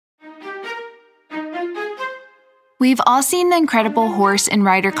We've all seen the incredible horse and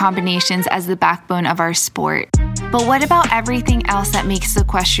rider combinations as the backbone of our sport. But what about everything else that makes the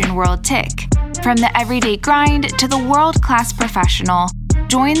equestrian world tick? From the everyday grind to the world-class professional,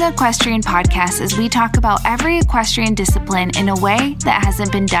 join the Equestrian Podcast as we talk about every equestrian discipline in a way that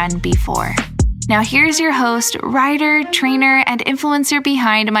hasn't been done before. Now here's your host, rider, trainer, and influencer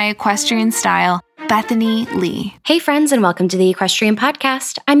behind my equestrian style, Bethany Lee. Hey friends, and welcome to the Equestrian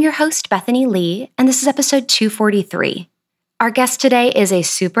Podcast. I'm your host, Bethany Lee, and this is episode 243. Our guest today is a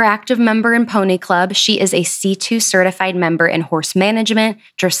super active member in Pony Club. She is a C2 certified member in horse management,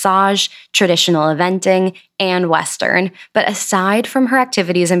 dressage, traditional eventing, and Western. But aside from her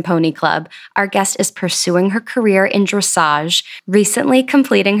activities in Pony Club, our guest is pursuing her career in dressage, recently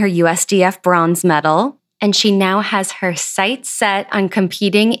completing her USDF bronze medal, and she now has her sights set on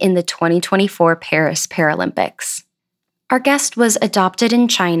competing in the 2024 Paris Paralympics. Our guest was adopted in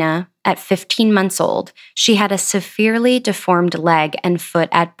China at 15 months old. She had a severely deformed leg and foot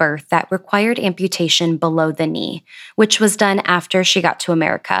at birth that required amputation below the knee, which was done after she got to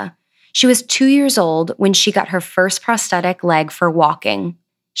America. She was 2 years old when she got her first prosthetic leg for walking.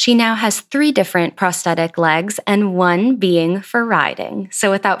 She now has 3 different prosthetic legs and 1 being for riding.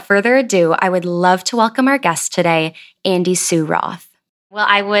 So without further ado, I would love to welcome our guest today, Andie Sue Roth. Well,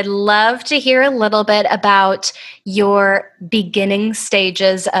 I would love to hear a little bit about your beginning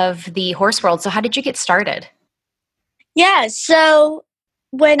stages of the horse world. So how did you get started? Yeah, so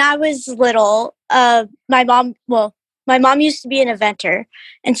when I was little, my mom used to be an eventer.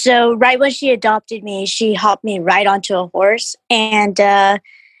 And so right when she adopted me, she helped me ride onto a horse. And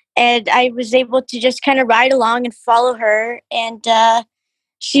I was able to just kind of ride along and follow her. And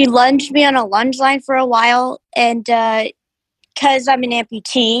she lunged me on a lunge line for a while. And because I'm an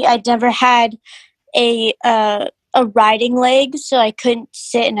amputee, I'd never had a riding leg, so I couldn't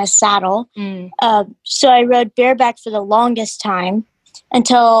sit in a saddle. So I rode bareback for the longest time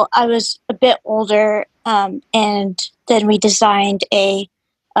until I was a bit older, and then we designed a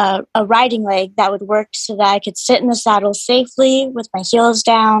riding leg that would work so that I could sit in the saddle safely with my heels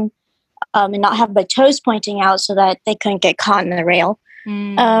down, and not have my toes pointing out so that they couldn't get caught in the rail.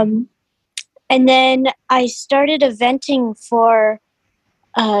 And then I started eventing for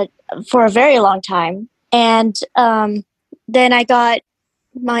a very long time. And then I got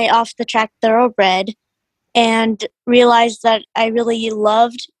my off-the-track thoroughbred and realized that I really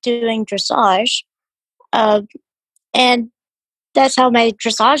loved doing dressage. And that's how my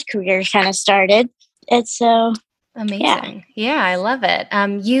dressage career kind of started. And so... Amazing. Yeah, I love it.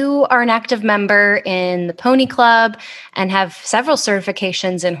 You are an active member in the Pony Club and have several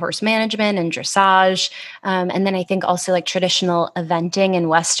certifications in horse management and dressage. And then I think also like traditional eventing and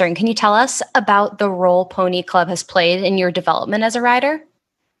Western. Can you tell us about the role Pony Club has played in your development as a rider?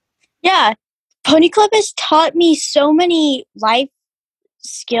 Yeah, Pony Club has taught me so many life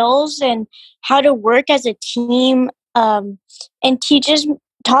skills and how to work as a team, and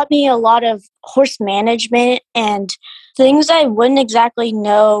taught me a lot of horse management and things I wouldn't exactly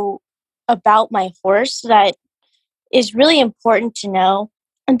know about my horse that is really important to know.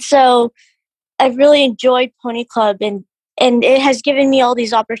 And so I've really enjoyed Pony Club, and it has given me all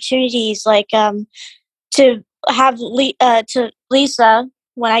these opportunities, like to have to Lisa,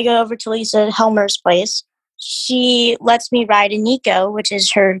 when I go over to Lisa Helmer's place, she lets me ride a Nico, which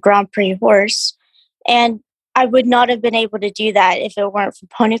is her Grand Prix horse. And I would not have been able to do that if it weren't for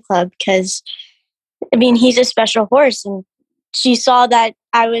Pony Club, because, I mean, he's a special horse. And she saw that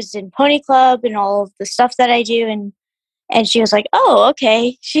I was in Pony Club and all of the stuff that I do. And she was like, oh,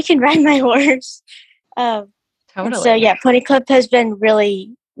 okay, she can ride my horse. Totally. So, yeah, Pony Club has been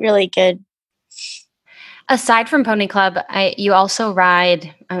really, really good. Aside from Pony Club, you also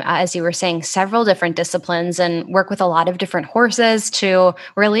ride, as you were saying, several different disciplines and work with a lot of different horses to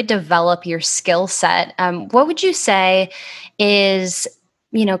really develop your skill set. What would you say is,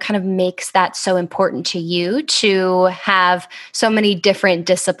 kind of makes that so important to you to have so many different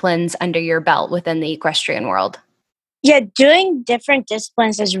disciplines under your belt within the equestrian world? Yeah, doing different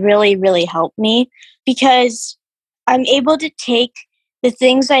disciplines has really, really helped me because I'm able to take the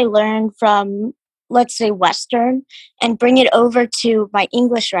things I learned from, let's say, Western, and bring it over to my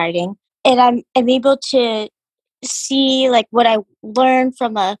English riding. And I'm able to see like what I learned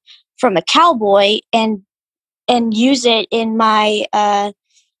from a cowboy and use it in my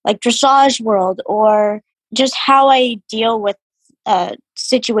like dressage world, or just how I deal with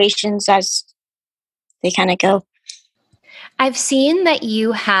situations as they kind of go. I've seen that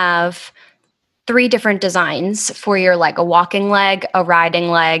you have 3 different designs for your leg: a walking leg, a riding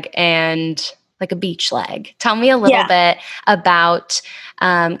leg, and like a beach leg. Tell me a little Yeah. bit about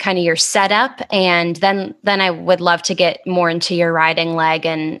kind of your setup, and then I would love to get more into your riding leg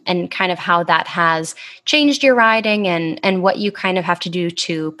and kind of how that has changed your riding and what you kind of have to do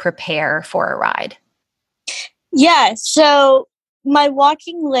to prepare for a ride. Yeah. So my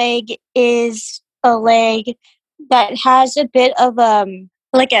walking leg is a leg that has a bit of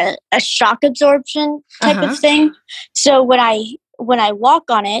like a shock absorption type of thing. So when I walk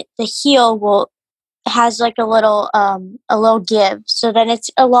on it, the heel has like a little give. So then it's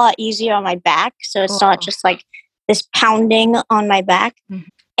a lot easier on my back. So it's not just like this pounding on my back. Mhm.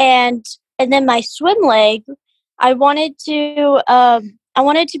 And then my swim leg, I wanted to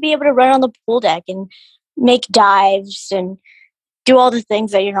be able to run on the pool deck and make dives and do all the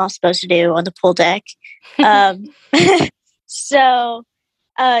things that you're not supposed to do on the pool deck. Um, so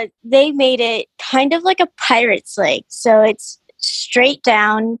they made it kind of like a pirate's leg. So it's straight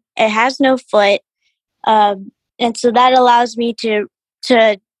down. It has no foot. And so that allows me to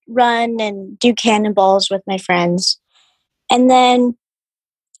run and do cannonballs with my friends. And then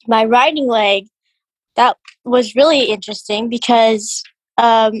my riding leg, that was really interesting because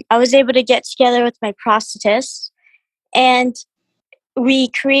I was able to get together with my prosthetist, and we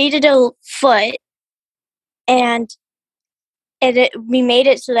created a foot, and we made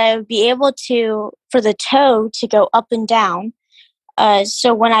it so that I would be able for the toe to go up and down.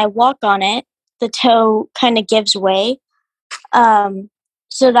 So when I walk on it, the toe kind of gives way.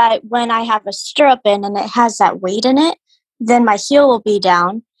 So that when I have a stirrup in and it has that weight in it, then my heel will be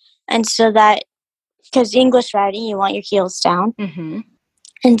down. And so that, because English riding, you want your heels down. Mm-hmm.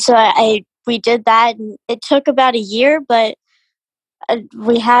 And so we did that, and it took about a year, but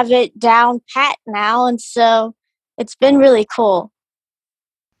we have it down pat now. And so it's been really cool.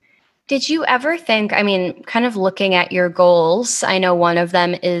 Did you ever think, I mean, kind of looking at your goals, I know one of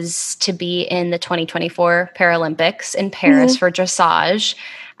them is to be in the 2024 Paralympics in Paris for dressage.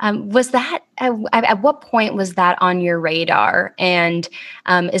 Was that, at what point was that on your radar? And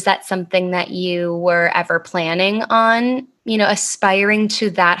is that something that you were ever planning on, aspiring to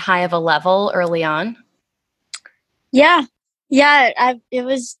that high of a level early on? Yeah. Yeah.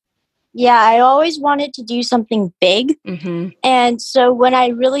 I always wanted to do something big. Mm-hmm. And so when I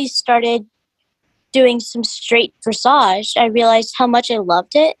really started doing some straight dressage, I realized how much I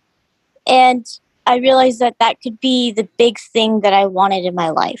loved it. And I realized that could be the big thing that I wanted in my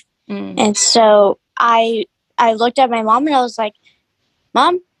life. Mm. And so I looked at my mom and I was like,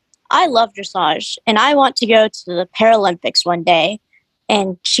 Mom, I love dressage and I want to go to the Paralympics one day.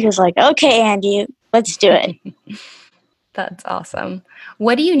 And she was like, okay, Andie, let's do it. That's awesome.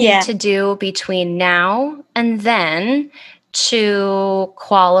 What do you need to do between now and then to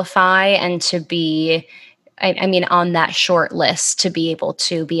qualify and to be, I mean, on that short list to be able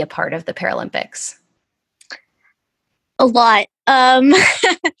to be a part of the Paralympics? A lot. I'm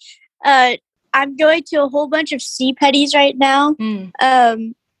going to a whole bunch of CPETs right now.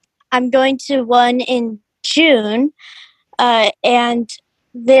 I'm going to one in June, and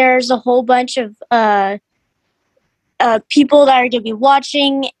there's a whole bunch of people that are going to be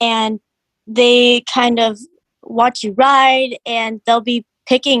watching, and they kind of watch you ride, and they'll be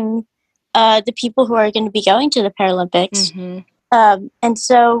picking the people who are going to be going to the Paralympics. Mm-hmm. And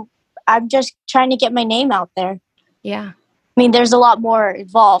so I'm just trying to get my name out there. Yeah. I mean, there's a lot more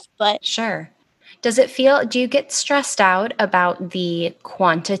involved, but... Sure. Do you get stressed out about the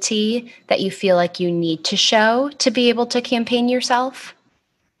quantity that you feel like you need to show to be able to campaign yourself?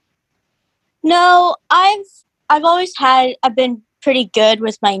 No, I've been pretty good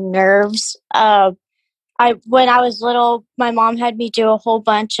with my nerves. When I was little, my mom had me do a whole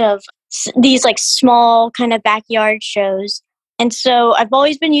bunch of these like small kind of backyard shows. And so I've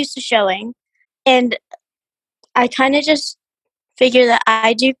always been used to showing, and I kind of just figure that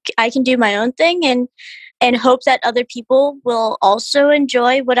I can do my own thing and hope that other people will also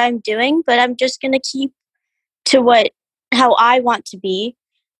enjoy what I'm doing, but I'm just going to keep to how I want to be,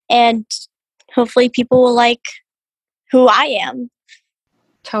 and hopefully people will like who I am.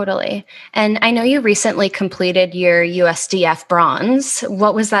 Totally. And I know you recently completed your USDF bronze.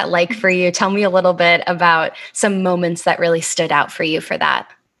 What was that like for you? Tell me a little bit about some moments that really stood out for you for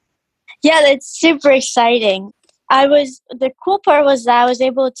that. Yeah, that's super exciting. The cool part was that I was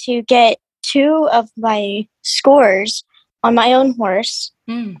able to get 2 of my scores on my own horse.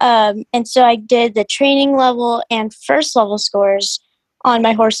 And so I did the training level and first level scores on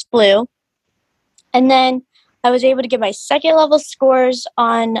my horse Blue. And then I was able to get my second level scores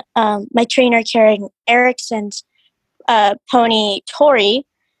on my trainer Karen Erickson's pony Tori.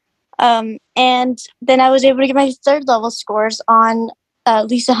 And then I was able to get my third level scores on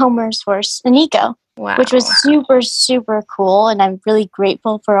Lisa Homer's horse, Nico, Wow. which was super, super cool. And I'm really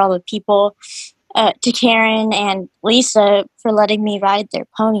grateful for all the people, to Karen and Lisa, for letting me ride their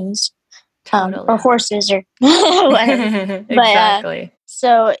ponies, Totally. or horses, or whatever. Exactly.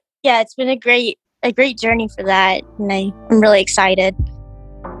 So yeah, it's been a great journey for that, and I'm really excited.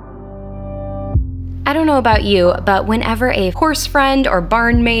 I don't know about you, but whenever a horse friend or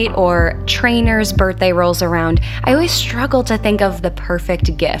barn mate or trainer's birthday rolls around, I always struggle to think of the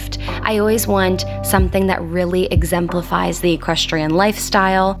perfect gift. I always want something that really exemplifies the equestrian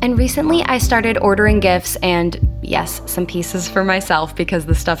lifestyle. And recently I started ordering gifts and, yes, some pieces for myself because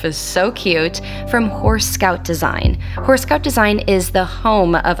the stuff is so cute, from Horse Scout Design. Horse Scout Design is the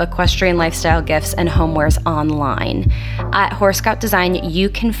home of equestrian lifestyle gifts and homewares online. At Horse Scout Design, you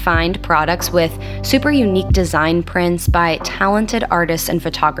can find products with super unique design prints by talented artists and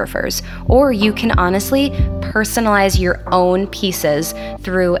photographers, or you can honestly personalize your own pieces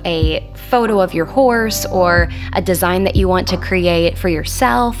through a photo of your horse or a design that you want to create for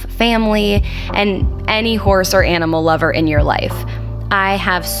yourself, family, and any horse or animal lover in your life. I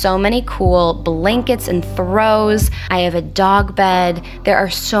have so many cool blankets and throws. I have a dog bed. There are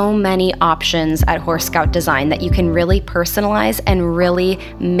so many options at Horse Scout Design that you can really personalize and really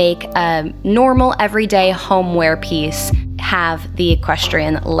make a normal, everyday homeware piece have the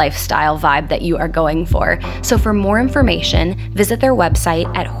equestrian lifestyle vibe that you are going for. So for more information, visit their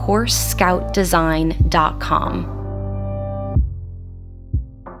website at horsescoutdesign.com.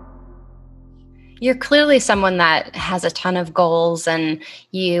 You're clearly someone that has a ton of goals and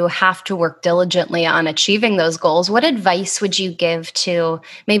you have to work diligently on achieving those goals. What advice would you give to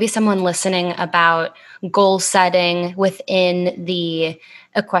maybe someone listening about goal setting within the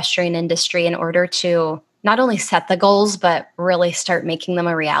equestrian industry in order to not only set the goals, but really start making them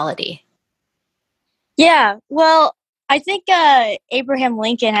a reality? Yeah, well, I think Abraham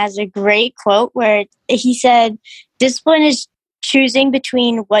Lincoln has a great quote where he said, "Discipline is choosing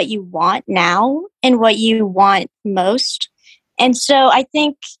between what you want now and what you want most." And so I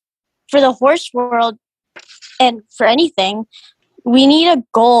think for the horse world and for anything, we need a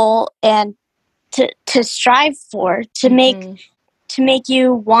goal and to strive for, to make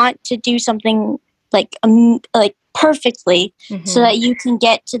you want to do something like perfectly, so that you can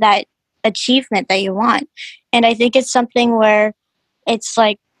get to that achievement that you want. And I think it's something where it's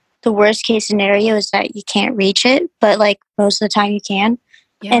like the worst case scenario is that you can't reach it, but like most of the time you can.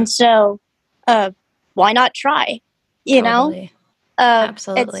 Yeah. And so why not try, Totally. know?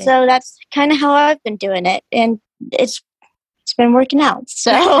 Absolutely. And so that's kind of how I've been doing it, and it's been working out.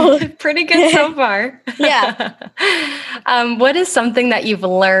 So pretty good so far. Yeah. What is something that you've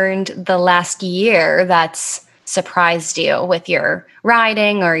learned the last year that's surprised you with your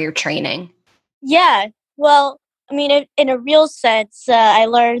riding or your training? Yeah. Well, I mean, in a real sense, I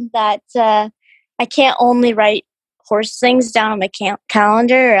learned that I can't only write horse things down on my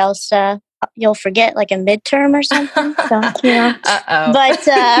calendar, or else you'll forget like a midterm or something. So, Uh-oh.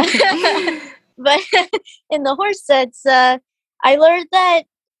 But in the horse sense, I learned that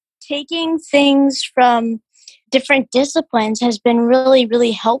taking things from different disciplines has been really,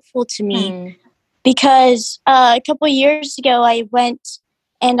 really helpful to me. Because a couple of years ago, I went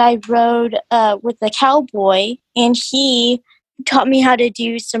and I rode with a cowboy, and he taught me how to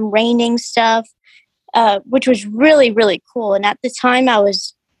do some reining stuff, which was really, really cool. And at the time, I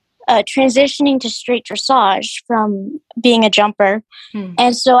was transitioning to straight dressage from being a jumper.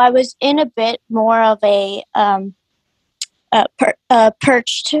 And so I was in a bit more of a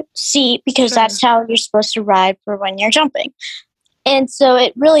perched seat, because that's how you're supposed to ride for when you're jumping. And so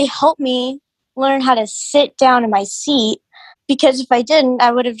it really helped me learn how to sit down in my seat, because if I didn't,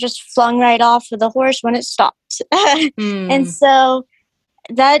 I would have just flung right off of the horse when it stopped. And so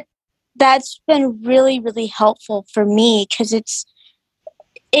that's been really, really helpful for me, because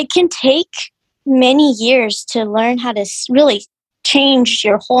it can take many years to learn how to really change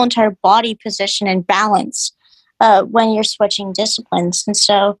your whole entire body position and balance when you're switching disciplines. And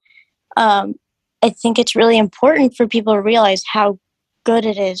so I think it's really important for people to realize how good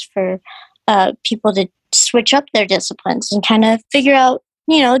it is for people to switch up their disciplines and kind of figure out,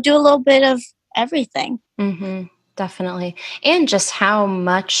 do a little bit of everything. Definitely. And just how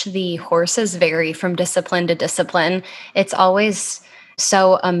much the horses vary from discipline to discipline. It's always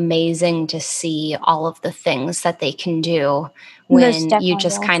so amazing to see all of the things that they can do when you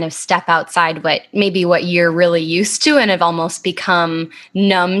just kind of step outside what you're really used to and have almost become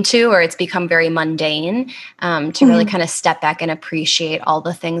numb to, or it's become very mundane, to really kind of step back and appreciate all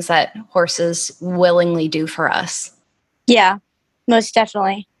the things that horses willingly do for us. Yeah, most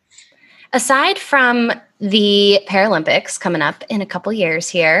definitely. Aside from the Paralympics coming up in a couple years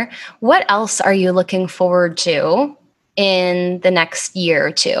here, what else are you looking forward to in the next year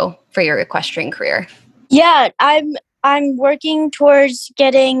or two for your equestrian career? Yeah, I'm working towards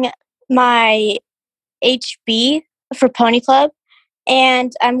getting my HB for Pony Club,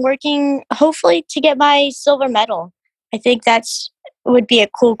 and I'm working hopefully to get my silver medal. I think would be a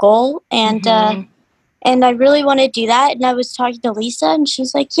cool goal, and I really want to do that. And I was talking to Lisa, and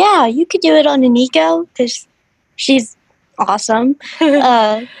she's like, "Yeah, you could do it on an eco because she's awesome."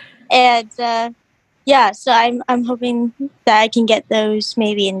 Yeah, so I'm hoping that I can get those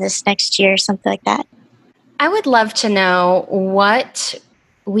maybe in this next year or something like that. I would love to know what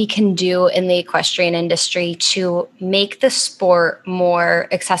we can do in the equestrian industry to make the sport more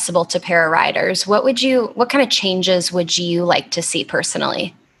accessible to para riders. What kind of changes would you like to see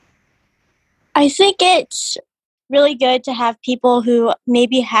personally? I think it's really good to have people who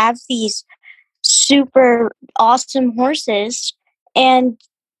maybe have these super awesome horses and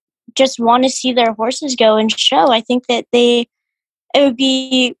just want to see their horses go and show. I think that it would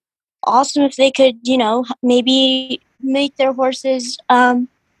be awesome if they could, maybe make their horses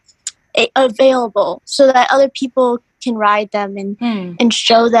available so that other people can ride them and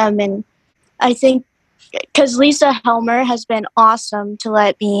show them. And I think because Lisa Helmer has been awesome to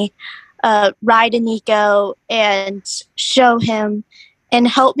let me ride an eco and show him and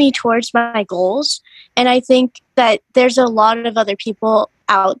help me towards my goals. And I think that there's a lot of other people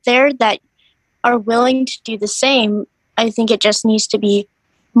out there that are willing to do the same. I think it just needs to be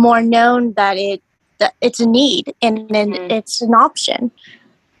more known that it's a need and it's an option.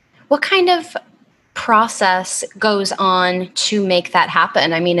 What kind of process goes on to make that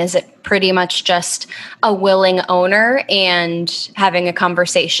happen? I mean, is it pretty much just a willing owner and having a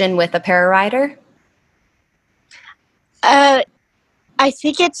conversation with a para rider? I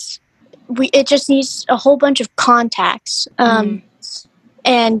think it just needs a whole bunch of contacts, and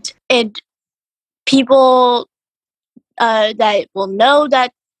people that will know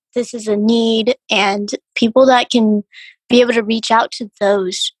that this is a need, and people that can be able to reach out to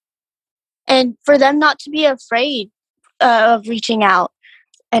those, and for them not to be afraid of reaching out.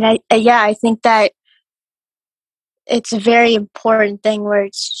 And I think that it's a very important thing where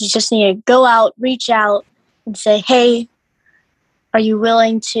you just need to go out, reach out, and say, "Hey, are you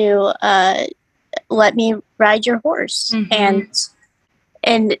willing to let me ride your horse?"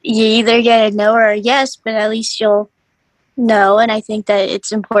 And you either get a no or a yes, but at least you'll know. And I think that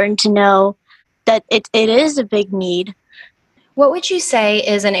it's important to know that it is a big need. What would you say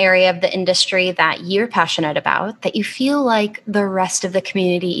is an area of the industry that you're passionate about that you feel like the rest of the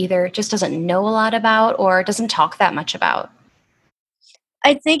community either just doesn't know a lot about or doesn't talk that much about?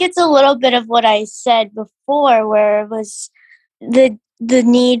 I think it's a little bit of what I said before, where it was the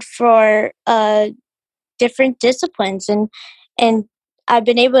need for different disciplines, and I've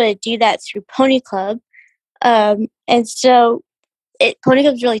been able to do that through Pony Club, and so Pony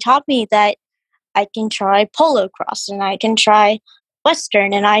Club's really taught me that I can try polo cross, and I can try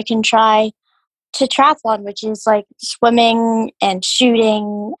Western, and I can try tetriathlon, which is like swimming and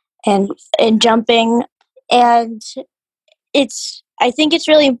shooting and jumping, and I think it's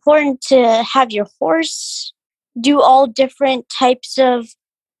really important to have your horse do all different types of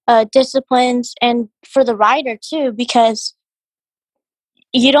disciplines, and for the rider too, because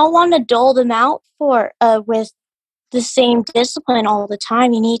you don't want to dole them out with the same discipline all the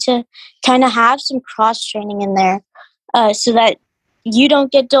time. You need to kind of have some cross training in there so that you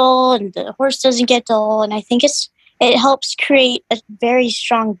don't get dull and the horse doesn't get dull. And I think it helps create a very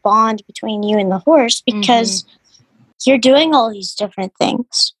strong bond between you and the horse because you're doing all these different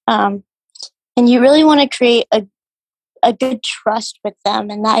things. And you really want to create a good trust with them.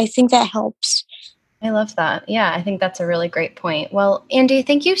 And I think that helps. I love that. Yeah, I think that's a really great point. Well, Andie,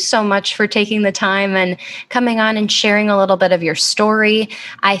 thank you so much for taking the time and coming on and sharing a little bit of your story.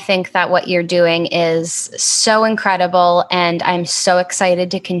 I think that what you're doing is so incredible, and I'm so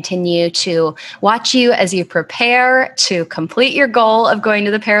excited to continue to watch you as you prepare to complete your goal of going to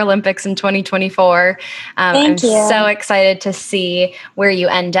the Paralympics in 2024. I'm so excited to see where you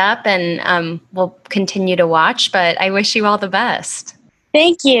end up, and we'll continue to watch, but I wish you all the best.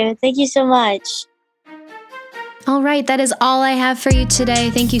 Thank you. Thank you so much. All right, that is all I have for you today.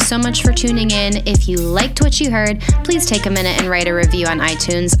 Thank you so much for tuning in. If you liked what you heard, please take a minute and write a review on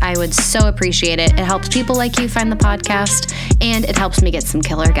iTunes. I would so appreciate it. It helps people like you find the podcast, and it helps me get some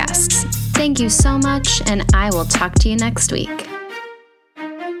killer guests. Thank you so much, and I will talk to you next week.